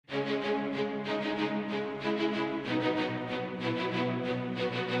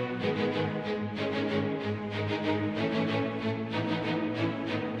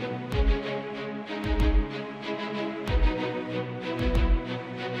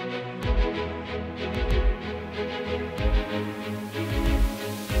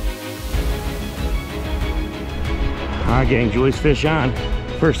Alright gang, Julie's fish on.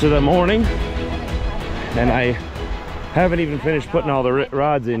 First of the morning. And I haven't even finished putting all the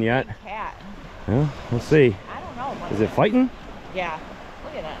rods in yet. Yeah, let's see. I don't know. Is it fighting? Yeah.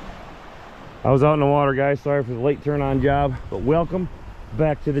 Look at it. I was out in the water, guys. Sorry for the late turn on job. But welcome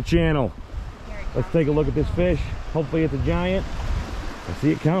back to the channel. Let's take a look at this fish. Hopefully it's a giant. I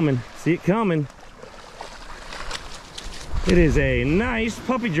see it coming. See it coming. It is a nice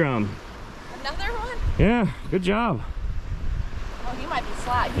puppy drum. Another one? Yeah, good job. Oh, he might be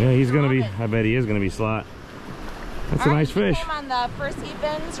slot. Yeah, he's gonna be, I bet he is gonna be slot. That's a nice fish. Came on the Frisky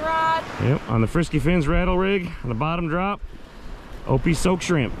Fins rod. Yep, on the Frisky Fins rattle rig, on the bottom drop, OP soaked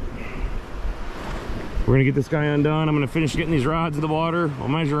shrimp. We're gonna get this guy undone. I'm gonna finish getting these rods in the water. We'll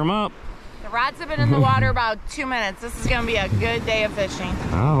measure them up. The rods have been in the water about 2 minutes. This is gonna be a good day of fishing.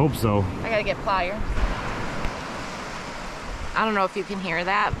 I hope so. I gotta get pliers. I don't know if you can hear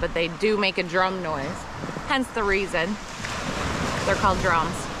that, but they do make a drum noise. Hence the reason they're called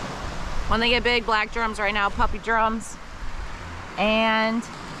drums. When they get big, black drums right now, puppy drums. And,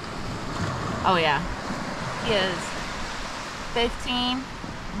 oh yeah, he is 15,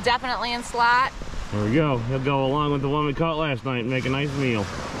 definitely in slot. There we go. He'll go along with the one we caught last night and make a nice meal.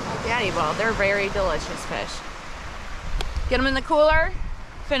 Yeah, he will. They're very delicious fish. Get them in the cooler,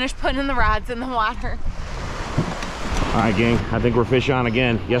 finish putting the rods in the water. All right, gang, I think we're fish on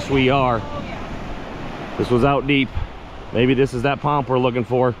again. Yes, we are. This was out deep. Maybe this is that pomp we're looking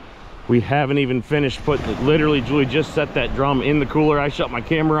for. We haven't even finished putting, literally, Julie just set that drum in the cooler. I shut my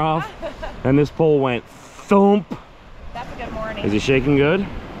camera off, and this pole went thump. That's a good morning. Is he shaking good? He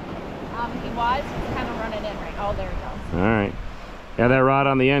was. He's kind of running in right. Oh, there he goes. All right. Yeah, that rod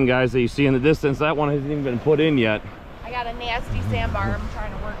on the end, guys, that you see in the distance, that one hasn't even been put in yet. I got a nasty sandbar I'm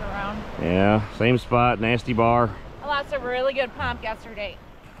trying to work around. Yeah, same spot, nasty bar. I lost a really good pomp yesterday.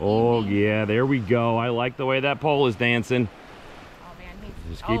 Oh, yeah, there we go. I like the way that pole is dancing. Oh, man.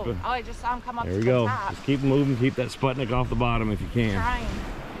 He's, Just keep it. Oh, I just saw him come up There to we the go. top. Just keep moving. Keep that Sputnik off the bottom if you can. Trying.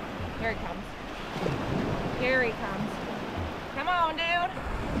 Here he comes. Here he comes. Come on, dude.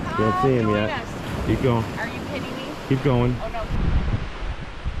 Can't see him join yet. us. Keep going. Are you kidding me? Keep going. Oh, no.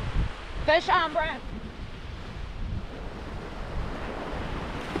 Fish on, Brent.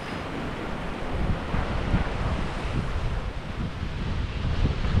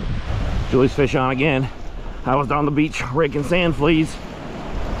 Julie's fish on again. I was down the beach raking sand fleas.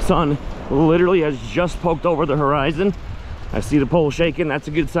 Sun literally has just poked over the horizon. I see the pole shaking. That's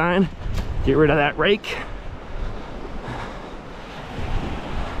a good sign. Get rid of that rake.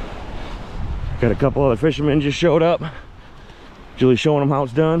 Got a couple other fishermen just showed up. Julie's showing them how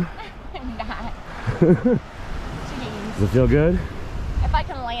it's done. I'm not. Does it feel good? If I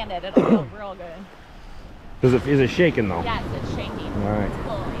can land it, it'll feel real good. Is it shaking though? Yes, it's shaking. All right. It's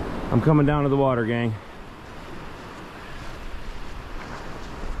pulling. I'm coming down to the water, gang.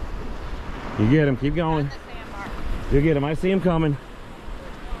 You get him. Keep going. You get him. I see him coming.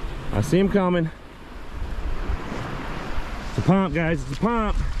 I see him coming. It's a pomp, guys. It's a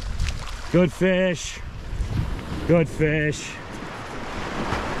pomp. Good fish. Good fish.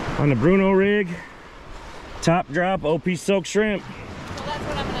 On the Bruno rig. Top drop, OP soaked shrimp. So that's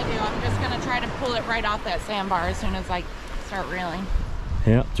what I'm going to do. I'm just going to try to pull it right off that sandbar as soon as I start reeling.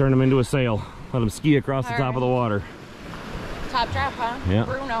 Yeah, turn them into a sail. Let them ski across the top of the water. Top drop, huh? Yeah.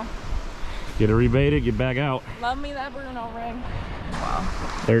 Bruno. Get it rebaited, get back out. Love me that Bruno rig. Wow.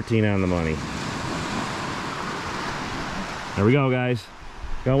 13 on the money. There we go, guys.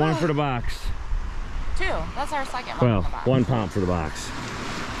 Got one for the box. 2. That's our second one. Well, one pomp for the box.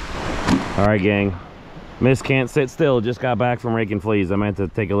 All right, gang. Miss can't sit still. Just got back from raking fleas. I meant to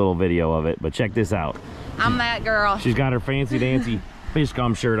take a little video of it, but check this out. I'm that girl. She's got her fancy dancy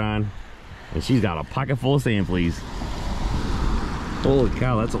Fishgum shirt on, and she's got a pocket full of sand fleas. Holy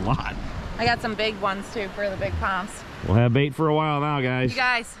cow, that's a lot. I got some big ones too for the big pomps. We'll have bait for a while now, guys. You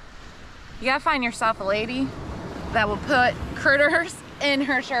guys, you gotta find yourself a lady that will put critters in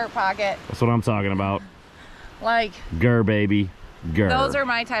her shirt pocket. That's what I'm talking about. Like, Grr, baby. Grr. Those are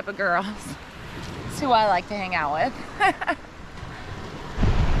my type of girls. That's who I like to hang out with.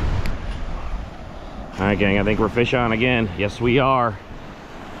 All right, gang, I think we're fish on again. Yes, we are.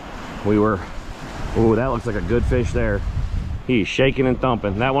 We were, oh, that looks like a good fish there. He's shaking and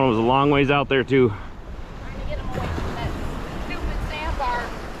thumping. That one was a long ways out there too. Trying to get him away from that stupid sandbar.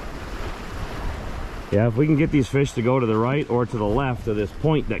 Yeah, if we can get these fish to go to the right or to the left of this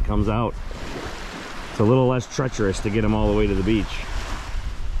point that comes out, it's a little less treacherous to get them all the way to the beach.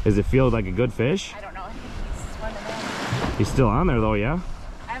 Does it feel like a good fish? I don't know. I think he's swimming in. He's still on there though, yeah?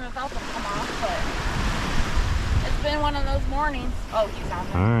 I haven't felt him come off, but it's been one of those mornings. Oh, he's on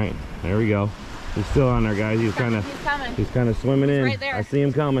there. All right, there we go. He's still on there, guys. He's kind of swimming in. Right there. I see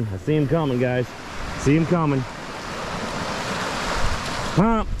him coming. I see him coming, guys. See him coming.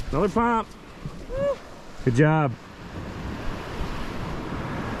 Pump. Another pump. Woo. Good job.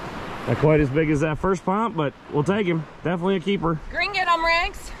 Not quite as big as that first pump, but we'll take him. Definitely a keeper. Green get 'em,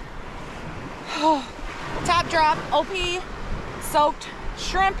 Rigs. Top drop, OP, soaked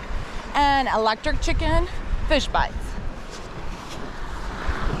shrimp, and electric chicken fish bites.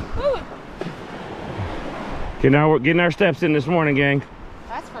 Woo. Okay, now we're getting our steps in this morning, gang.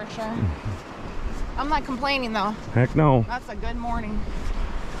 That's for sure. I'm not complaining though. Heck no. That's a good morning.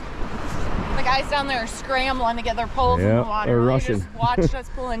 The guys down there are scrambling to get their poles in the water. They're They rushing. just watched us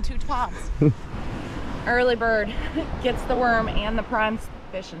pull in 2 tops. Early bird gets the worm and the prime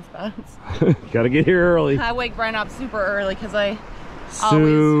fishing spots. Gotta get here early. I wake Brent up super early because I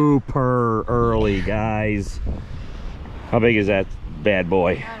super early, guys. How big is that bad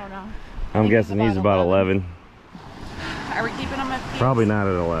boy? I don't know. I'm guessing he's about 11. Are we keeping him at peaks? Probably not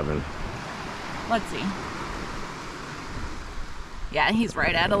at 11. Let's see. Yeah, he's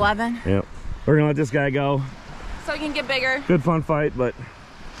right at 11. Yep. We're gonna let this guy go. So he can get bigger. Good fun fight, but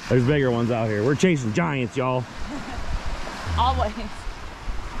there's bigger ones out here. We're chasing giants, y'all. Always.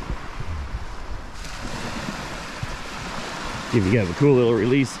 Give you guys a cool little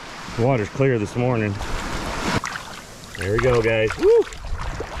release. The water's clear this morning. There we go, guys. Woo!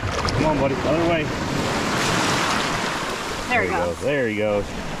 Come on, buddy. Other way. There he goes. There he goes.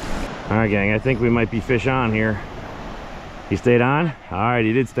 All right, gang. I think we might be fish on here. He stayed on? All right,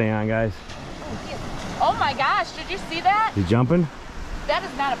 he did stay on, guys. Oh my gosh, did you see that? He jumping? That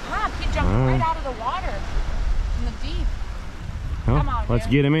is not a pop. He jumped right out of the water in the deep. Well, Come on, let's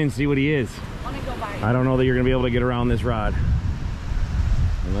man. get him in, see what he is. Let me go by you. I don't know that you're gonna be able to get around this rod.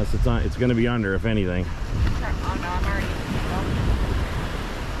 Unless it's on, it's gonna be under, if anything. Sure. Oh no, I'm already.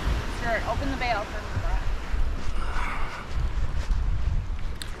 Sure, open the bail for me,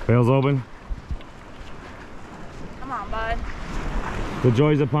 bro. Bail's open. Come on, bud. The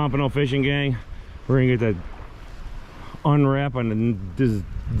joys of Pompano fishing, gang. We're gonna get that unwrap on the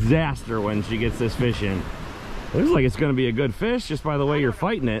disaster when she gets this fish in. Looks like it's gonna be a good fish just by the way you're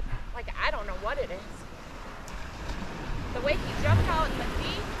fighting it. Like, I don't know what it is. The way he jumped out in the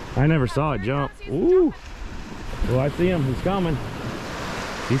deep. I never saw it jump. Ooh. Oh, I see him. He's coming.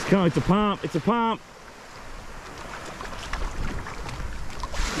 He's coming. It's a pump. It's a pump.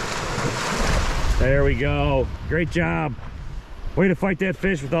 There we go. Great job. Way to fight that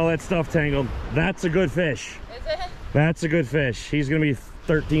fish with all that stuff tangled. That's a good fish. Is it? That's a good fish. He's gonna be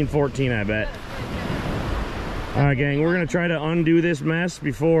 13, 14, I bet. All right, gang, we're gonna try to undo this mess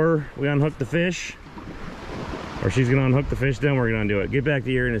before we unhook the fish. Or she's gonna unhook the fish, then we're gonna undo it. Get back to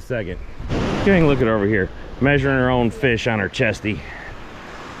here in a second. Gang, look at over here. Measuring her own fish on her chesty.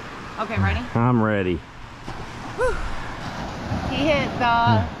 Okay, ready? I'm ready. Whew. He hit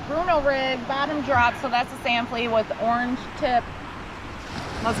the Bruno rig bottom drop, so that's a sand flea with orange tip.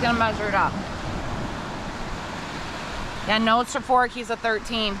 Let's get him measured up. Yeah, notes to fork, he's a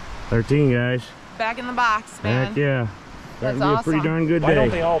 13. 13, guys. Back in the box, man. Heck yeah. That's That'd be a pretty awesome. darn good day. Why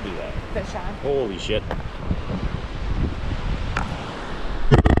don't they all do that? Fish on. Holy shit.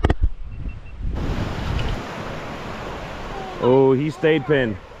 Oh, he stayed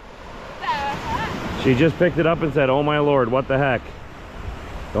pinned. She just picked it up and said, oh my lord, what the heck.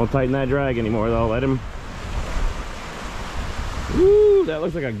 Don't tighten that drag anymore though, let him. Woo, that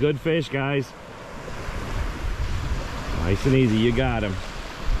looks like a good fish, guys. Nice and easy, you got him.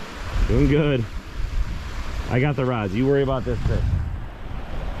 Doing good. I got the rods, you worry about this fish.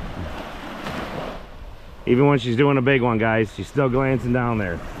 Even when she's doing a big one, guys, she's still glancing down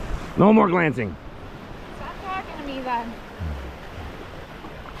there. No more glancing. Stop talking to me then.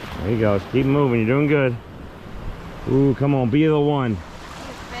 There you go. Keep moving. You're doing good. Ooh, come on. Be the one.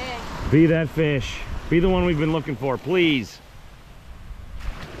 He's big. Be that fish. Be the one we've been looking for, please.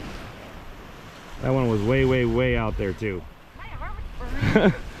 That one was way, way, way out there, too. My arm is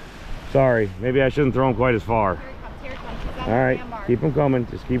burning. Sorry. Maybe I shouldn't throw him quite as far. Here he comes. Here he comes. He's on All right. the sandbar. Keep them coming.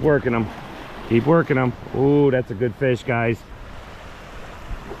 Just keep working them. Keep working them. Ooh, that's a good fish, guys.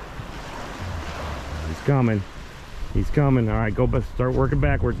 He's coming. He's coming. All right, go start working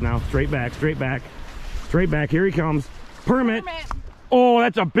backwards now. Straight back, straight back, straight back. Here he comes. Permit. Oh,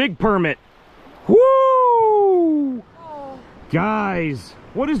 that's a big permit. Woo! Oh. Guys,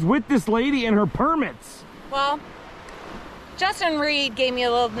 what is with this lady and her permits? Well, Justin Reed gave me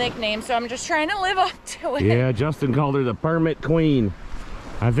a little nickname, so I'm just trying to live up to it. Yeah, Justin called her the permit queen.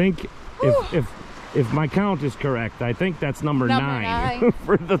 I think if my count is correct, I think that's number 9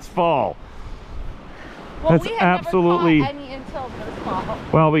 for this fall. Well, That's we had absolutely. never caught any until this fall.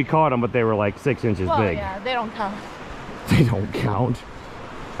 Well, we caught them, but they were like 6 inches big. Yeah, they don't count. They don't count.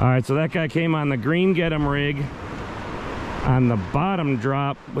 All right, so that guy came on the green get 'em rig on the bottom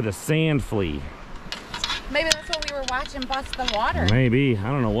drop with a sand flea. Maybe that's what we were watching bust the water. Maybe. I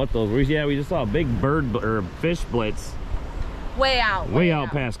don't know what those were. Yeah, we just saw a big bird or fish blitz. Way out. Way out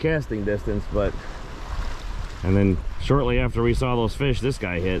past casting distance, but. And then shortly after we saw those fish, this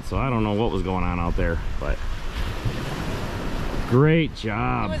guy hit. So I don't know what was going on out there, but. Great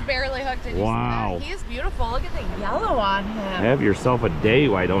job. He was barely hooked. Did you wow. see that? He is beautiful. Look at the yellow on him. Have yourself a day,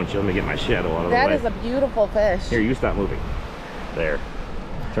 why don't you? Let me get my shadow out of the way. That is a beautiful fish. Here, you stop moving. There.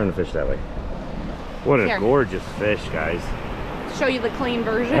 Turn the fish that way. What a gorgeous fish, guys. Show you the clean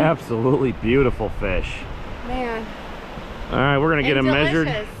version. Absolutely beautiful fish. Man. All right, we're going to get them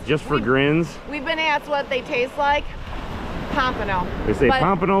measured just for grins. We've been asked what they taste like. Pompano. They say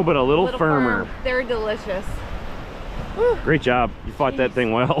pompano, but a little firmer. They're delicious. Whew. Great job. You fought that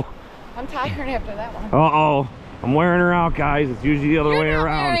thing well. I'm tired after that one. Uh-oh. I'm wearing her out, guys. It's usually the other way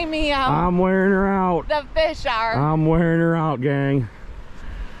around. You're wearing me out. I'm wearing her out. The fish are. I'm wearing her out, gang.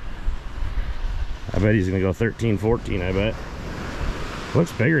 I bet he's going to go 13, 14, I bet.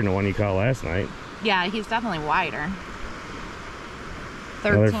 Looks bigger than the one you caught last night. Yeah, he's definitely wider.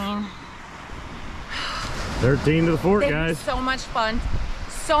 13. 13 to the fort, guys. So much fun.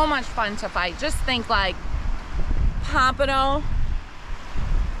 So much fun to fight. Just think like pompano.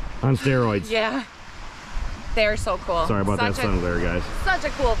 On steroids. Yeah. They're so cool. Sorry about that sun glare, guys. Such a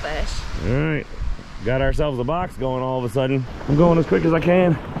cool fish. All right. Got ourselves a box going all of a sudden. I'm going as quick as I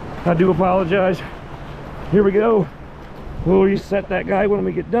can. I do apologize. Here we go. We'll reset that guy when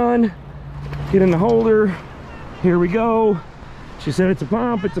we get done. Get in the holder. Here we go. She said it's a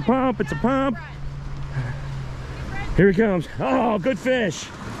pump, it's a pump, it's a pump. Here he comes. Oh, good fish.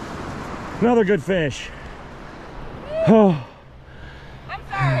 Another good fish. Oh. I'm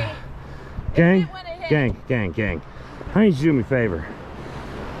sorry. Gang, gang. I need you to do me a favor.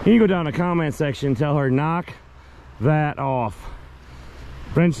 You go down the comment section and tell her, knock that off.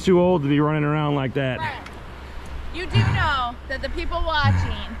 Brent's too old to be running around like that. Brent, you do know that the people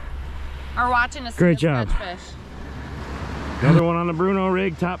watching are watching a great job. Fish. Another one on the Bruno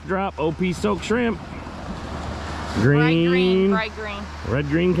rig, top drop, OP soaked shrimp. Green. Bright green.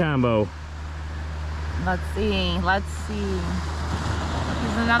 Red-green combo. Let's see. Here's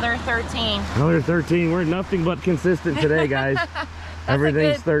another 13. Another 13. We're nothing but consistent today, guys.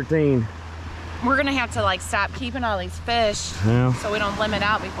 Everything's 13. We're gonna have to like stop keeping all these fish so we don't limit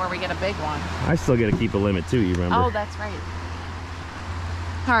out before we get a big one. I still got to keep a limit too, you remember? Oh, that's right.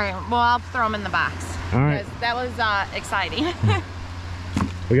 All right, well, I'll throw them in the box. All right. That was exciting.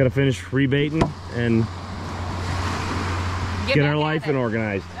 We got to finish rebaiting and get our life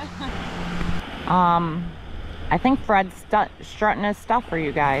organized. I think Fred's strutting his stuff for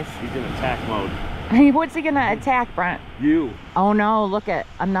you guys. He's in attack mode. Hey, what's he gonna attack, Brent? You. Oh no, look at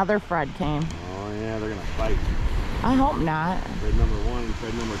another Fred came. Oh yeah, they're gonna fight. I hope not. Fred number 1 and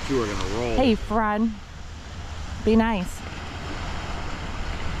Fred number 2 are gonna roll. Hey Fred, be nice.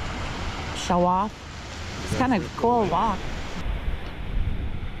 Show off. It's kind of cool walk.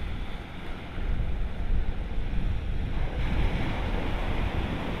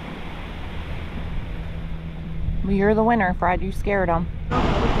 Well, you're the winner, Fred. You scared him. All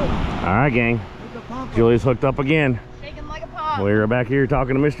right, gang. Julie's hooked up again. Shaking like a pump. We're back here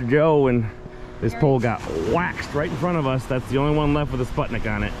talking to Mr. Joe, and this pole got waxed right in front of us. That's the only one left with a Sputnik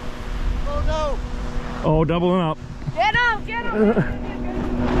on it. Oh no! Oh, doubling up. Get him! Get him!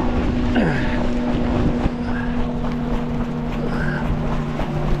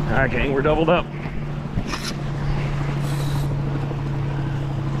 All right, gang, we're doubled up.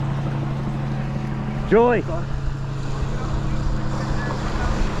 Julie.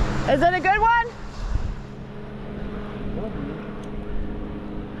 Is it a good one?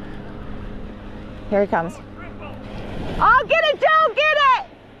 Here he comes. Oh, get it, Joe! Get it!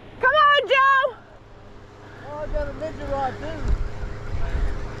 Come on, Joe! Oh, I got a midget rod too.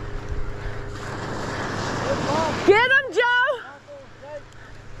 Get him, Joe!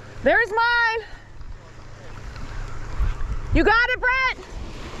 There's mine. You got it, Brent?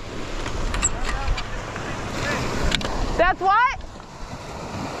 That's what?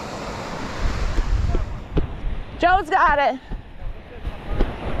 Joe's got it.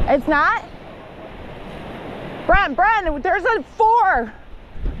 It's not? Brent, there's a 4.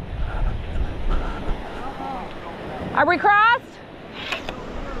 Are we crossed?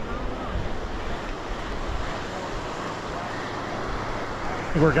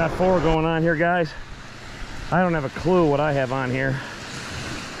 We've got 4 going on here, guys. I don't have a clue what I have on here.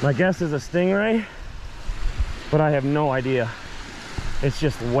 My guess is a stingray. but I have no idea. It's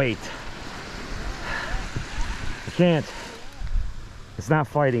just weight. I can't. It's not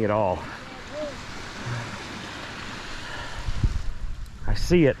fighting at all. I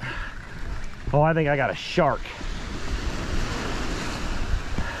see it. Oh, I think I got a shark.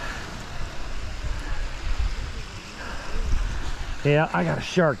 Yeah, I got a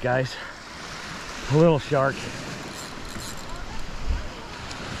shark, guys. A little shark.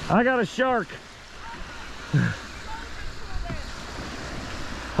 I got a shark.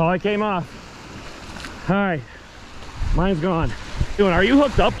 Oh, I came off. All right, mine's gone. Are you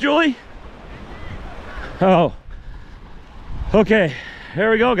hooked up, Julie? Oh, okay.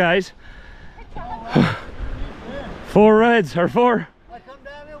 Here we go, guys. 4 reds, or 4. I come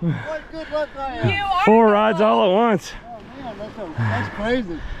down here with one good luck I have. You are 4 good rods luck. all at once. Oh man, that's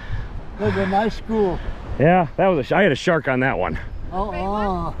crazy. That's a nice school. Yeah, that was I had a shark on that one. Oh, I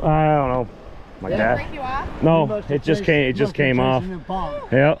don't know, like Did it that. break you off? No, it just came off.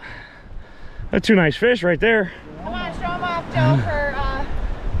 Yeah, that's 2 nice fish right there. Come on, show them off, Joe,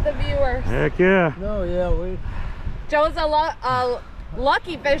 for the viewers. Heck yeah, No, yeah, we. Joe's a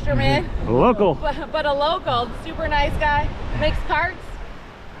lucky fisherman, a local. but a local. Super nice guy. Makes carts.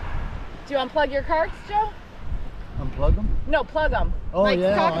 Do you unplug your carts, Joe? Unplug them? No, plug them. Oh like,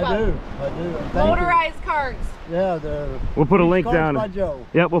 yeah, talk I about do. I do. Thank motorized carts. you. Yeah, the. We'll put a link cards down. by Joe.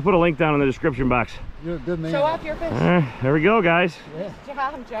 Yep, we'll put a link down in the description box. You're a good man. Show off your fish. There we go, guys. Yeah.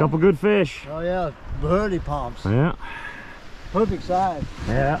 Job, Joe. Couple good fish. Oh yeah, birdie pumps. Yeah, Perfect size.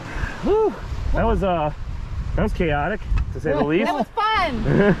 yeah. Whew. That was chaotic, to say the least. That was fun.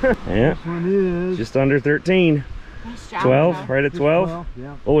 Yeah, This one is. just under 13. Nice job, 12, Joe. right at 12.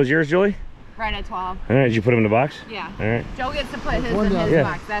 Yeah. What was yours, Julie? Right at 12. All right, did you put them in the box? Yeah. All right. Joe gets to put his one in down. his Yeah.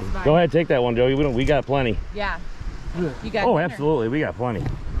 box. That's fine. Go ahead, take that one, Joey. We got plenty. Yeah. Good. You got Oh, dinner. absolutely. We got plenty.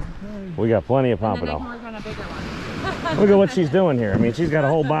 We got plenty of And then they can pompano. work on a bigger one. Look at what she's doing here. I mean, she's got a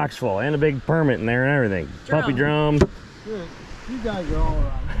whole box full and a big permit in there and everything. Puppy drum. Good. You guys are all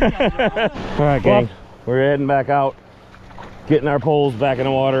right. All right, gang. We're heading back out, getting our poles back in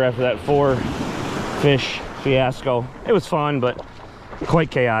the water after that 4 fish fiasco. It was fun, but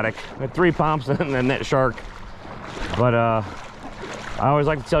quite chaotic. We had 3 pomps and then that shark. But I always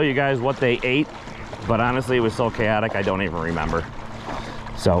like to tell you guys what they ate, but honestly, it was so chaotic, I don't even remember.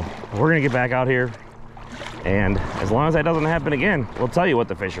 So we're gonna get back out here, and as long as that doesn't happen again, we'll tell you what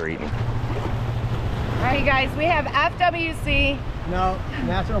the fish are eating. All right, guys, we have FWC. No,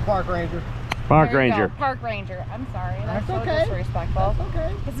 National Park Ranger. Park There you go, Ranger. Park Ranger. I'm sorry. That's so okay. disrespectful. That's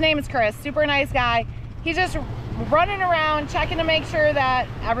okay. His name is Chris. Super nice guy. He's just running around checking to make sure that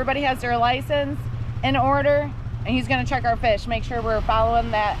everybody has their license in order, and he's going to check our fish, make sure we're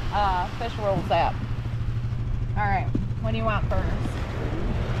following that fish rules app. All right, what do you want first?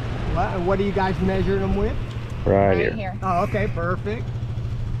 What are you guys measuring them with? Right here. here. Oh, okay, perfect.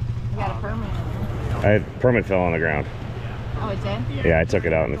 We got a permit. Permit fell on the ground. Oh, it did? Yeah, I took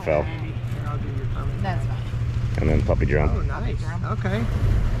it out and it fell. I'll give you a permit. That's fine. And then puppy Oh, drum. nice. Okay.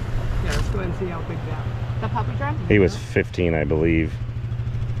 Yeah, let's go ahead and see how big that. The puppy drum? He was 15, I believe.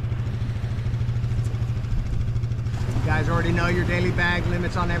 You guys already know your daily bag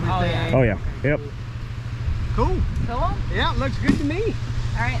limits on everything. Oh, yeah. Oh yeah, yep. Cool. Cool. Yeah, looks good to me.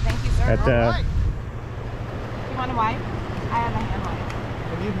 All right, thank you, sir. At, All right. You want a wipe? I have a hand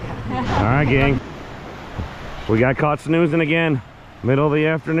wipe. All right, gang. We got caught snoozing again. Middle of the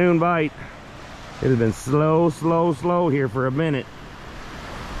afternoon bite. It has been slow, slow, slow here for a minute.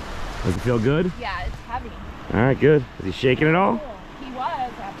 Does it feel good? Yeah, it's heavy. All right, good. Is he shaking it all? Cool. He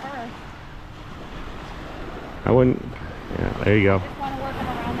was at first. I wouldn't. Yeah, there you go. Just want to work him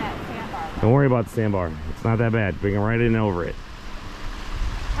around that sandbar. Don't worry about the sandbar. It's not that bad. Bring him right in over it.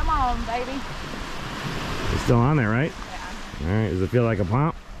 Come on, baby. It's still on there, right? Yeah. All right. Does it feel like a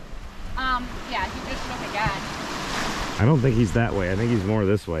pomp? Yeah, he just shook again. I don't think he's that way. I think he's more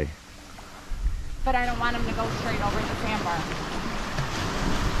this way. But I don't want him to go straight over the sandbar.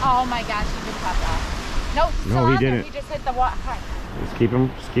 Oh my gosh, he just popped off. Nope, he's No, still he on there. didn't. He just hit the water.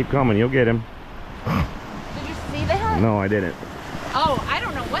 Just keep coming. You'll get him. Did you see that? No, I didn't. Oh, I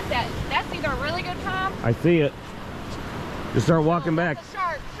don't know what that's either a really good pop. I see it. Just start walking back. That's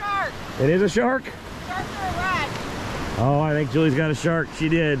a shark. It is a shark? Sharks are a rat. Oh, I think Julie's got a shark. She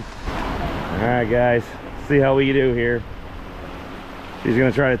did. All right, guys. See how we do here. She's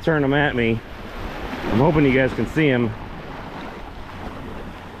gonna try to turn them at me. I'm hoping you guys can see him.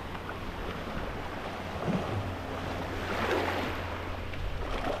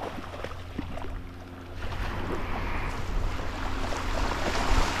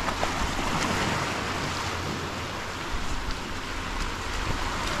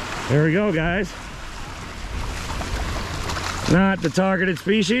 There we go, guys. Not the targeted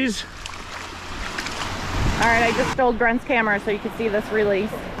species. All right, I just stole Brent's camera so you can see this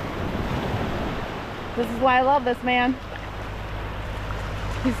release. This is why I love this man.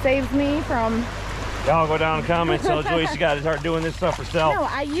 He saves me from... Y'all go down in the comments, tell Joyce you gotta start doing this stuff herself. No,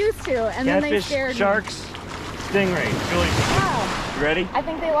 I used to, and then they scared me. Sharks, stingrays. Joyce, Wow. you ready? I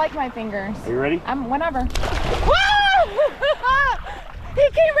think they like my fingers. Are you ready? Whenever. Whoa! He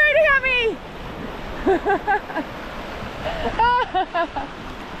came right at me!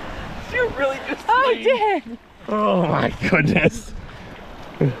 You really just Oh, he did! Oh my goodness.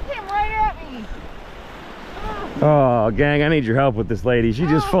 He came right at me! Oh, gang, I need your help with this lady. She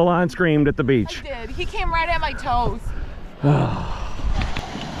just full on screamed at the beach. I did. He came right at my toes.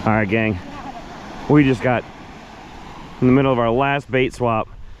 All right, gang. We just got in the middle of our last bait swap,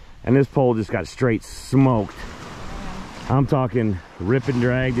 and this pole just got straight smoked. I'm talking rip and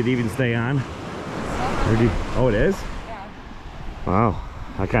drag. Did it even stay on? Oh, it is? Yeah. Wow.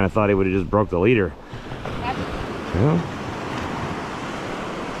 I kind of thought he would have just broke the leader. Yeah.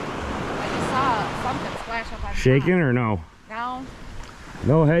 I just saw something splash up on Shaking or no? No.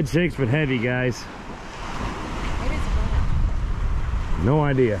 No head shakes, but heavy, guys. Maybe it's burning. No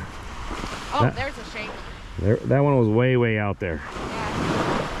idea. Oh, there's a shake. That one was way out there. Yeah.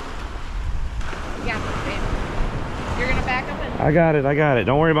 You got this, babe. You're gonna back up and... I got it.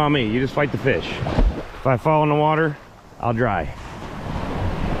 Don't worry about me. You just fight the fish. If I fall in the water, I'll dry.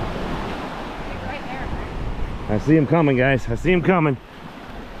 Right there, right? I see him coming, guys. I see him coming.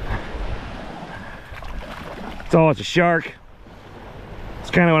 Oh, it's a shark. It's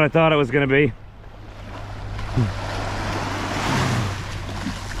kind of what I thought it was going to be.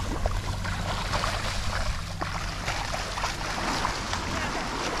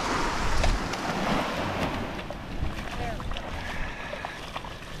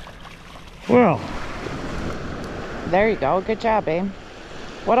 Well, there you go. Good job, babe.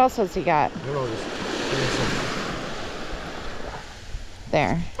 What else has he got?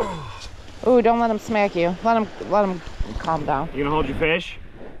 There. Ooh, don't let him smack you. Let him calm down. you gonna hold your fish?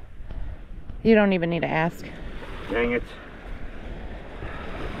 You don't even need to ask. Dang it.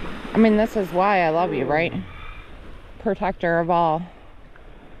 I mean, this is why I love you, right? Protector of all.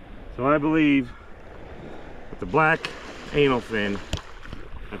 So I believe with the black anal fin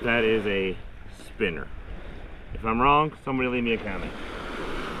that is a spinner. If I'm wrong, somebody leave me a comment.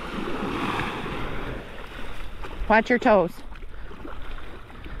 Watch your toes.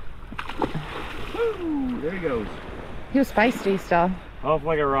 Woo, there he goes. He was feisty still. Off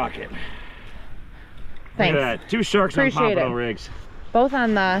like a rocket. Thanks. Look at that. 2 sharks Appreciate on Pompano it. rigs. Both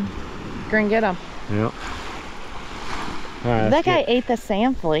on the Gringittum. Yep. All right, That guy ate the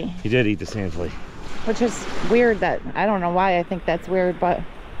sand flea, He did eat the sand flea. which is weird. That I don't know why I think that's weird, but I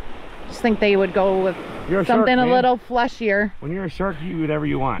just think they would go with You're a something shark, a man. little fleshier. When you're a shark, you do whatever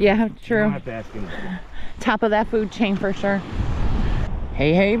you want. Yeah, You true. don't have to ask anything. Top of that food chain for sure.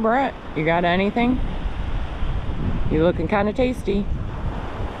 Hey, Brett, you got anything? You looking kind of tasty.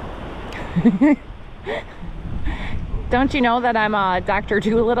 Don't you know that I'm a Dr.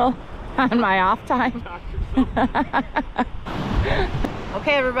 Doolittle on my off time?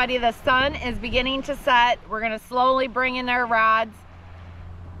 Okay, everybody, the sun is beginning to set. We're gonna slowly bring in our rods.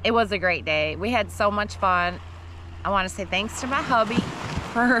 It was a great day. We had so much fun. I want to say thanks to my hubby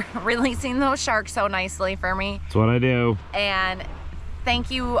for releasing those sharks so nicely for me. That's what I do. And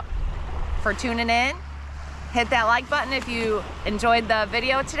thank you for tuning in. Hit that like button if you enjoyed the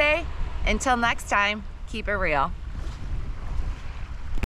video today. Until next time, keep it real.